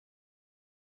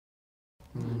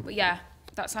But yeah,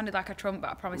 that sounded like a trump, but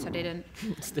I promise I didn't.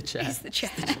 It's the chair. It's the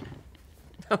chair.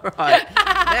 All right.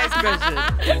 Next question.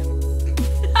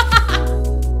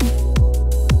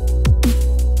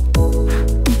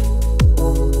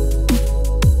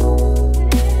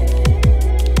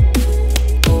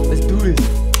 Let's do this.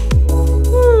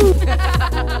 Woo.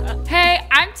 Hey,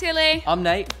 I'm Tilly. I'm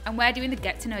Nate. And we're doing the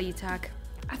Get to Know You tag.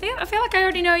 I feel like I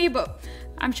already know you, but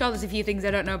I'm sure there's a few things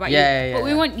I don't know about you. Yeah, but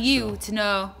we want you to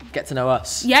know. Get to know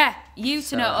us. Yeah, you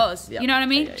to know us. Yep. You know what I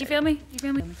mean? Yeah, Do you feel me? Do you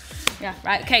feel me? Yeah,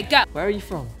 right, okay, go. Where are you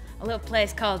from? A little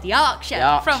place called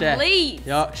Yorkshire. From Leeds.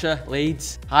 Yorkshire,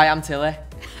 Leeds. Hi, I'm Tilly.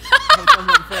 I'm from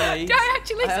Leeds. Don't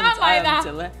actually sound like that.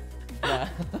 Tilly. Yeah.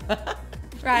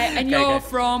 Right, and you're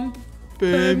from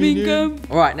Birmingham.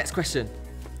 All right, next question.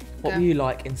 What were you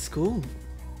like in school?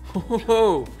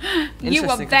 You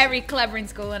were very clever in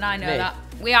school, and I know that.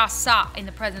 We are sat in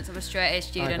the presence of a straight A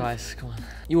student. Alright, guys, come on.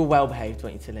 You were well behaved,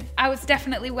 weren't you, Tilly? I was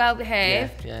definitely well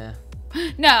behaved. Yeah.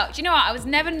 No, do you know what? I was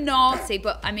never naughty,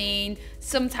 but I mean,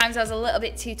 sometimes I was a little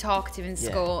bit too talkative in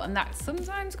school, and that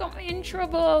sometimes got me in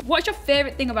trouble. What's your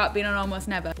favourite thing about being on Almost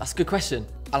Never? That's a good question.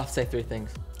 I'll have to say 3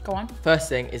 things. Go on. First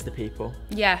thing is the people.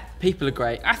 Yeah. People are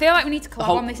great. I feel like we need to collab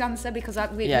on this answer because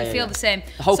we feel the same.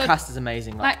 The whole cast is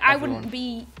amazing. Like I wouldn't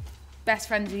be best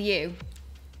friends with you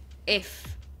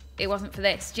if it wasn't for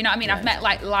this. Do you know what I mean? I've met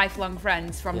like lifelong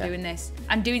friends from doing this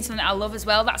and doing something I love as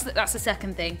well. That's the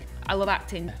second thing. I love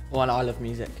acting. Well, and I love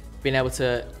music. Being able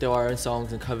to do our own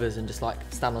songs and covers and just like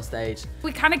stand on stage.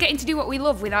 We kind of getting to do what we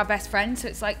love with our best friends, so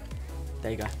it's like... There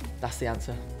you go. That's the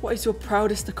answer. What is your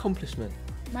proudest accomplishment?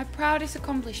 My proudest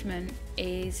accomplishment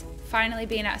is finally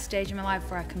being at a stage in my life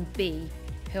where I can be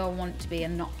who I want to be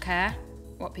and not care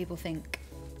what people think.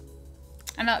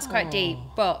 I know that's quite deep,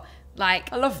 but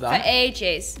like, I love that. For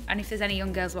ages, and if there's any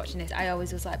young girls watching this, I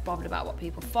always was like bothered about what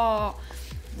people thought,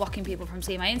 blocking people from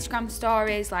seeing my Instagram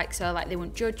stories, like so like they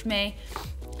wouldn't judge me.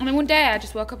 And then one day I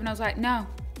just woke up and I was like, no,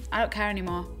 I don't care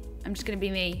anymore. I'm just gonna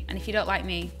be me, and if you don't like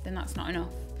me, then that's not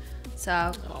enough.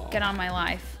 So get on my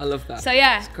life. I love that. So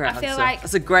yeah, that's a great I feel answer. like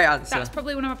that's a great answer. That's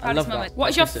probably one of my proudest moments.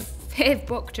 What's your favourite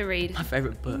book to read? My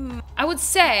favourite book? I would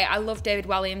say I love David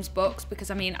Walliams' books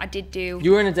because I mean I did do...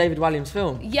 You were in a David Walliams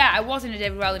film? Yeah, I was in a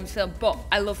David Walliams film, but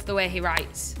I love the way he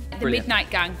writes. The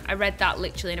Midnight Gang, I read that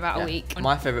literally in about a week.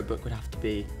 My favourite book would have to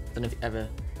be, I don't know if you ever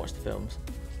watched the films,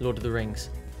 Lord of the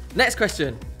Rings. Next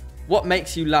question. What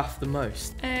makes you laugh the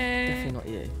most? Definitely not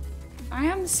you. I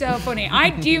am so funny. I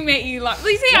do make you laugh.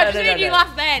 You see, I just made you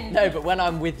laugh then. No, but when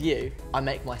I'm with you, I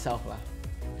make myself laugh.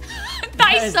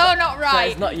 That is so not right.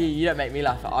 So it's not you. You don't make me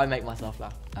laugh. I make myself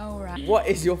laugh. Oh, right. What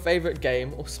is your favourite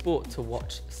game or sport to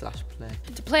watch/play?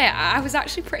 To play it, I was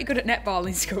actually pretty good at netball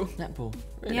in school. Netball?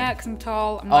 Really? Yeah, because I'm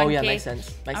tall, I'm lanky. Oh yeah, makes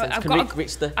sense. Makes sense. I've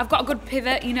got a good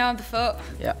pivot, you know, on the foot.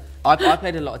 Yeah. I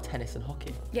played a lot of tennis and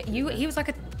hockey. Yeah, he was like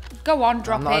a... Go on,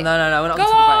 drop it. No, we're not Go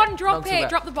on, drop it.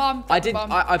 Drop the bomb.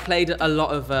 I played a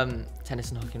lot of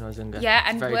tennis and hockey when I was younger. Yeah,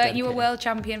 and you were world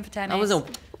champion for tennis. I was a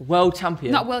world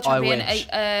champion. Not world champion.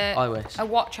 I wish. A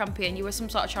what champion? You were some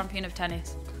sort of champion of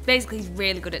tennis. Basically, he's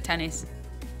really good at tennis.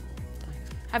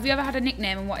 Have you ever had a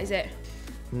nickname, and what is it?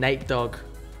 Nate Dog.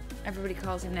 Everybody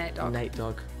calls him Nate Dog. Nate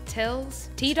Dog. Tills?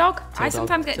 T-Dog? I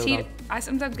sometimes get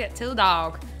Till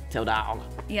Dog. Till Dog.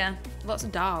 Yeah, lots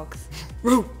of dogs.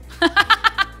 That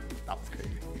was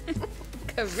creepy.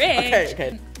 Courage.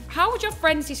 Okay. How would your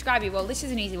friends describe you? Well, this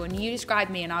is an easy one. You describe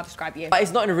me and I'll describe you. But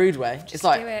it's not in a rude way. It's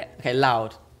like, do it. Okay,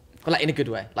 loud. But like in a good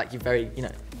way. Like you're very, you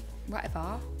know.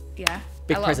 Whatever. Yeah.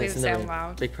 Big a lot presence of in people the say room. I'm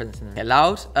loud. Big presence in the room. Okay,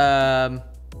 loud.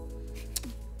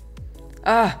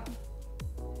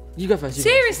 You go first.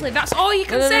 Seriously, that's all you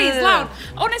can say is loud.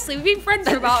 Honestly, we've been friends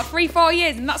for about 3-4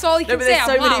 years and that's all you can say.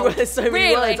 There's so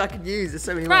many words I could use. There's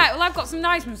so many words. Right, well I've got some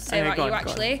nice ones to say about you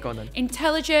actually. Go on then.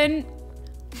 Intelligent,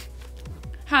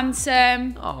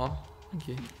 handsome. Oh, thank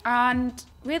you. And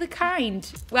really kind.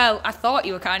 Well, I thought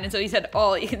you were kind until you said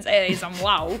all you can say is I'm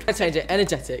loud. I change it.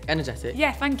 Energetic.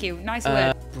 Yeah, thank you. Nice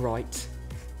word. Bright.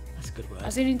 That's a good word.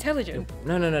 As in intelligent?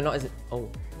 No, not as in. Oh,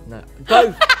 no.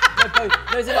 Both. No, both.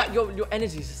 No, is it like your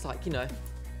energy is just like, you know,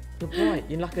 you're bright.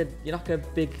 You're like a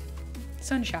big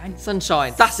sunshine.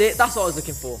 That's it. That's what I was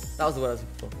looking for. That was the word I was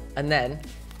looking for. And then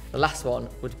the last one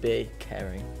would be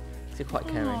caring. You're quite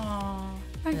caring. Aww,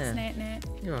 thanks, Nate.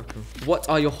 You're welcome. What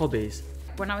are your hobbies?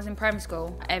 When I was in primary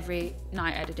school, every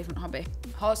night I had a different hobby.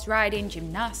 Horse riding,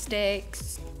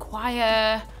 gymnastics,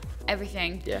 choir,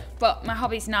 everything. Yeah. But my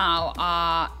hobbies now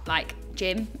are like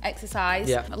gym, exercise.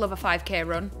 Yeah. I love a 5K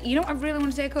run. You know what I really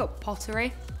want to take up?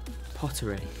 Pottery.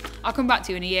 Pottery. I'll come back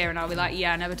to you in a year and I'll be like,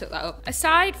 yeah, I never took that up.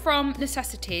 Aside from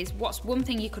necessities, what's one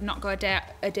thing you could not go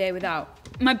a day without?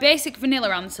 My basic vanilla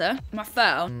answer, my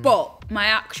phone, but my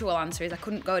actual answer is I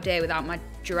couldn't go a day without my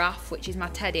giraffe, which is my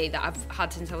teddy that I've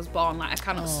had since I was born. Like, I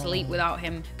cannot sleep without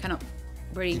him, cannot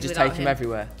breathe You just without take him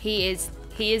everywhere. He is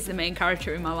the main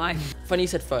character in my life. Funny you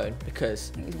said phone,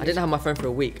 because I didn't have my phone for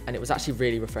a week and it was actually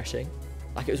really refreshing.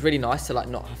 Like, it was really nice to like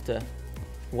not have to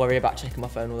worry about checking my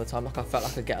phone all the time. Like, I felt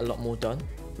like I could get a lot more done.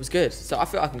 It was good. So I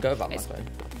feel I can go without my phone.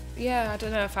 Yeah, I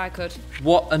don't know if I could.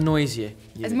 What annoys you?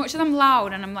 As much as I'm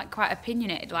loud and I'm like quite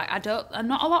opinionated, like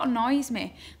not a lot annoys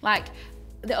me. Like,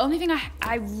 the only thing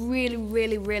I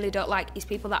really don't like is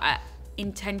people that are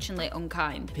intentionally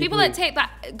unkind. People that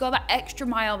go that extra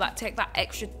mile, that take that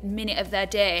extra minute of their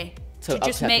day to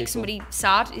just make somebody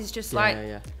sad is just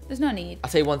there's no need. I'll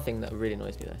tell you one thing that really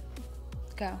annoys me though.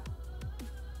 Go.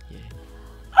 Yeah.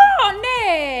 Oh,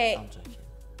 Nick!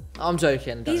 I'm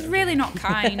joking. He's really not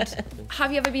kind.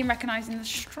 Have you ever been recognised in the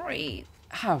street?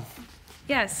 Have.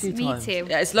 Yes, me too.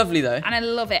 Yeah, it's lovely though. And I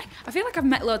love it. I feel like I've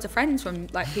met loads of friends from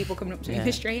like people coming up to me in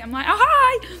the street. I'm like, oh,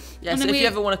 hi! Yeah, so if you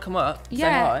ever want to come up, say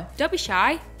hi. Don't be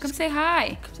shy. Come say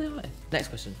hi. Come say hi. Next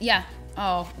question. Yeah.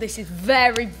 Oh, this is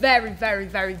very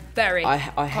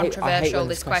controversial,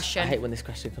 this question. I hate when this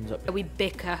question comes up. We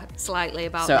bicker slightly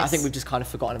about this. So I think we've just kind of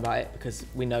forgotten about it because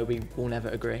we know we will never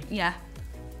agree. Yeah.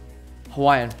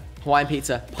 Hawaiian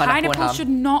pizza, pineapple should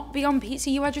not be on pizza.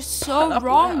 You are just so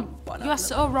wrong. You are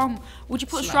so wrong. Would you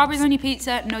put strawberries on your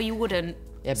pizza? No, you wouldn't.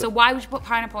 Yeah, so why would you put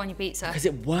pineapple on your pizza? Because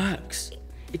it works.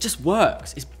 It just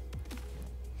works.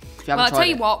 Well, I'll tell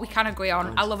you what we can agree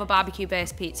on. I love a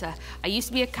barbecue-based pizza. I used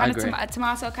to be a kind of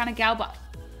tomato kind of gal, but...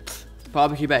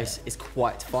 Barbecue base is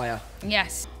quite fire.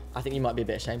 Yes. I think you might be a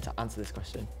bit ashamed to answer this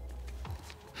question.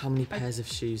 How many pairs of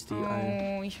shoes do you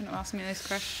own? Oh, you shouldn't have asked me this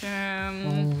question.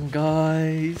 Oh,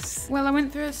 guys. Well, I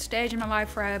went through a stage in my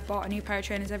life where I bought a new pair of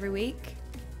trainers every week.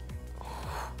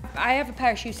 I have a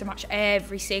pair of shoes to match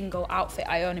every single outfit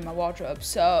I own in my wardrobe,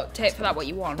 so take for that what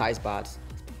you want. That is bad.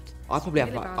 I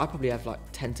probably have like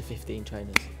 10 to 15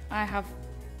 trainers. I have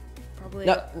probably...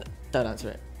 No, don't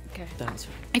answer it. Okay. Don't answer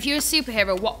it. If you're a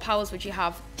superhero, what powers would you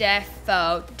have?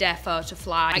 Defo to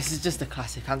fly. This is just a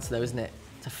classic answer though, isn't it?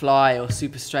 To fly or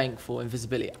super strength or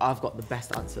invisibility. I've got the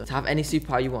best answer. To have any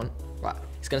superpower you want, right,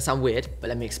 it's gonna sound weird, but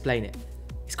let me explain it.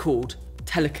 It's called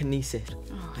telekinesis.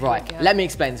 Oh, right, let me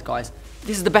explain this, guys.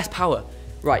 This is the best power.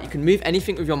 Right, you can move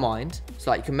anything with your mind.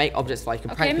 So like you can make objects fly, you can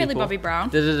prank people. Millie Bobby Brown.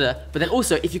 But then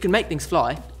also, if you can make things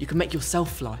fly, you can make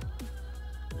yourself fly.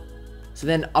 So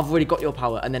then I've already got your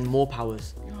power and then more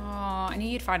powers. Oh, I knew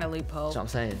you'd find a loophole. That's what I'm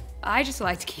saying. I just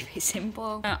like to keep it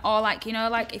simple. Or like, you know,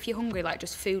 like if you're hungry, like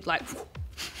just food like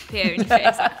appear in your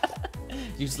face.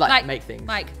 You just like make things.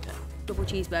 Like double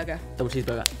cheeseburger. Double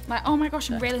cheeseburger. Like, oh my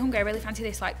gosh, I'm really hungry. I really fancy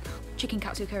this. Like chicken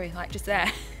katsu curry, like just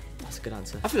there. That's a good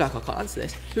answer. I feel like I can't answer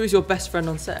this. Who is your best friend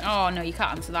on set? Oh no, you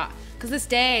can't answer that. Because there's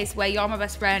days where you're my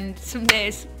best friend, some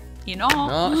days you're not.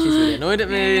 No, she's really annoyed at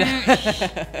me.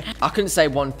 I couldn't say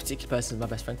one particular person is my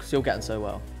best friend because you'll get on so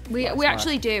well. We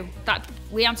actually do.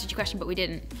 We answered your question, but we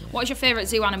didn't. Yeah. What is your favourite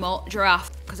zoo animal?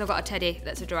 Giraffe. Because I've got a teddy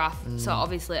that's a giraffe. So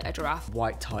obviously a giraffe.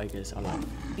 White tigers, I like.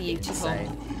 Beautiful.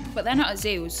 Insane. But they're not at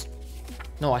zoos.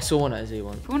 No, I saw one at a zoo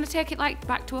once. If we want to take it like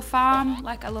back to a farm,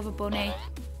 like I love a bunny.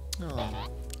 Oh.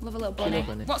 Love a little bunny.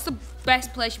 What's the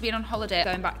best place you've been on holiday?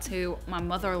 Going back to my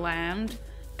motherland,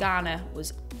 Ghana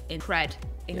was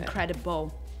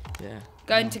incredible. Yeah.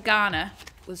 Going to Ghana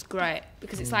was great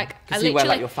because it's like I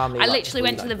literally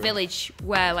went to the village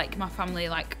where like my family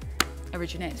like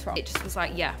originates from. It just was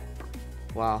like, yeah.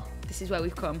 Wow. This is where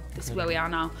we've come. This is where we are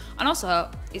now. And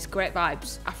also, it's great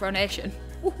vibes. Afro Nation.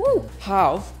 Woohoo!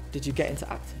 How did you get into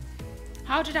acting?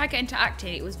 How did I get into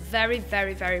acting? It was very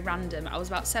random. I was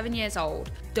about 7 years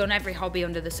old, done every hobby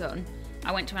under the sun.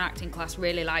 I went to an acting class,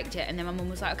 really liked it, and then my mum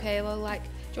was like, okay, well, like, do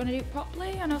you want to do it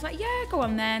properly? And I was like, yeah, go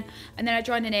on then. And then I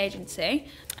joined an agency,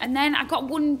 and then I got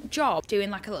one job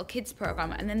doing like a little kids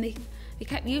program, and then they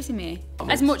kept using me.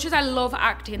 As much as I love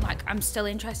acting, like I'm still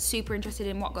super interested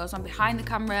in what goes on behind the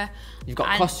camera. You've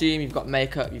got costume, you've got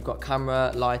makeup, you've got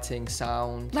camera, lighting,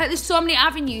 sound. Like there's so many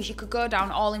avenues you could go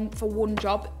down all in for one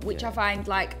job, which I find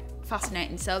like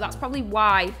fascinating. So that's probably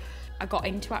why I got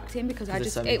into acting, because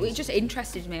it just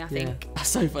interested me, I think. That's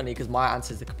so funny because my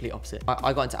answer is the complete opposite.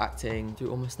 I got into acting through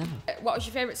almost never. What was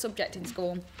your favourite subject in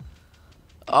school?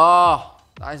 Oh,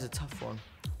 that is a tough one.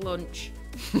 Lunch.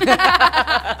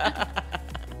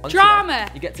 Drama.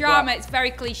 You get to drama. It's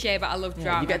very cliche, but I love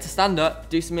drama. You get to stand up,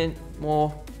 do something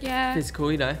more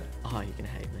physical, you know. Oh, you're gonna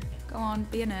hate me. Go on,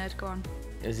 be a nerd. Go on.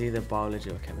 It was either biology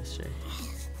or chemistry.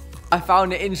 I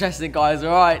found it interesting, guys.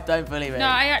 All right, don't bully me. No,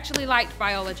 I actually liked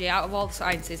biology. Out of all the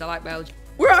sciences, I like biology.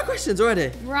 We're out of questions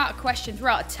already. We're out of questions. We're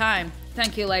out of time.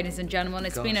 Thank you, ladies and gentlemen.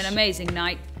 It's been an amazing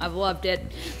night. I've loved it.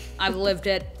 I've lived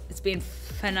it. It's been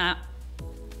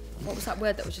what was that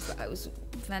word that was just? It was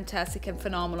fantastic and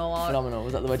phenomenal. Phenomenal.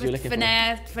 Was that the word you were looking for?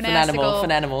 Phenomenal.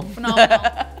 Phenomenal.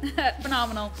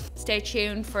 Phenomenal. Stay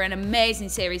tuned for an amazing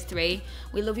series 3.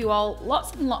 We love you all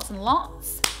lots and lots and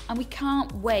lots, and we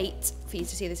can't wait for you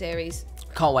to see the series.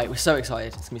 Can't wait. We're so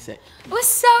excited. It's gonna be sick. We're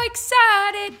so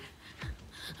excited,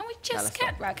 and we just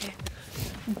can't. Right, okay.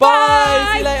 Bye.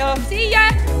 See you later. See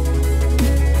ya.